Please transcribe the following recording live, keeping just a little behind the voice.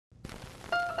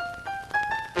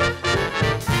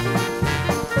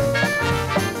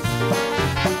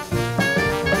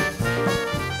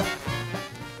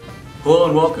Hello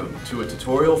and welcome to a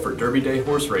tutorial for Derby Day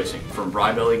horse racing from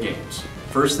Brybelly Games.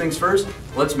 First things first,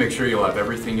 let's make sure you'll have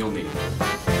everything you'll need.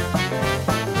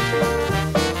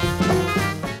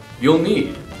 You'll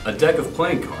need a deck of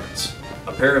playing cards,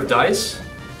 a pair of dice,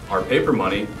 our paper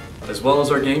money, as well as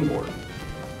our game board.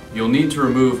 You'll need to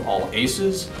remove all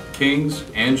aces, kings,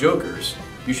 and jokers.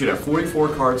 You should have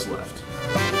 44 cards left.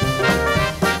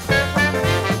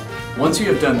 Once you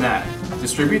have done that,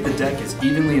 distribute the deck as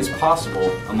evenly as possible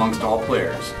amongst all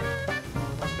players.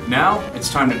 Now,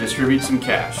 it's time to distribute some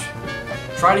cash.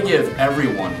 Try to give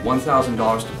everyone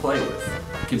 $1,000 to play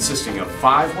with, consisting of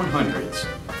 5 100s,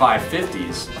 5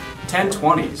 50s, 10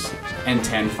 20s, and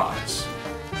 10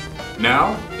 5s.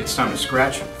 Now, it's time to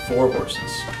scratch 4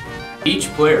 horses. Each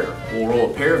player will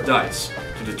roll a pair of dice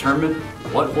to determine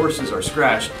what horses are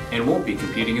scratched and won't be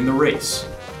competing in the race.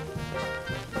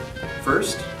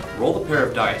 First, roll the pair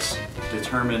of dice to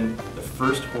determine the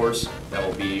first horse that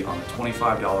will be on the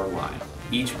 $25 line.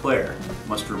 Each player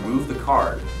must remove the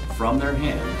card from their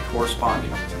hand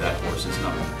corresponding to that horse's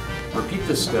number. Repeat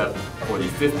this step for the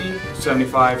 $50,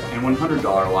 $75, and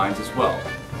 $100 lines as well.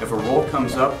 If a roll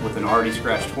comes up with an already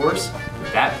scratched horse,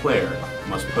 that player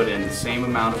must put in the same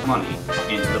amount of money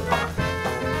into the pot.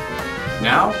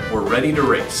 Now we're ready to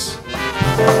race.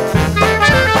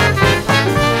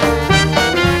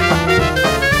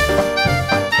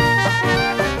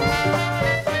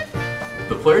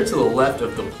 The player to the left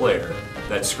of the player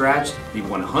that scratched the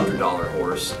 $100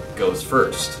 horse goes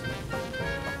first.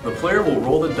 The player will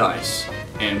roll the dice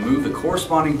and move the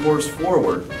corresponding horse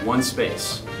forward 1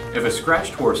 space. If a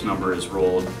scratched horse number is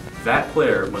rolled, that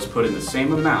player must put in the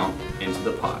same amount into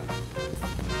the pot.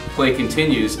 Play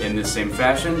continues in this same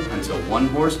fashion until one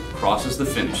horse crosses the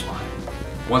finish line.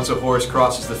 Once a horse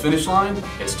crosses the finish line,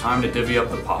 it's time to divvy up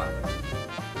the pot.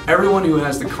 Everyone who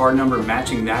has the card number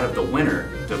matching that of the winner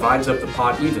divides up the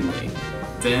pot evenly.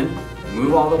 Then,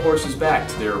 move all the horses back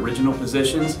to their original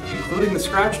positions, including the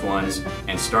scratched ones,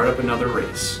 and start up another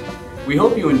race. We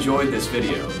hope you enjoyed this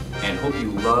video and hope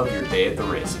you love your day at the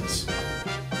races.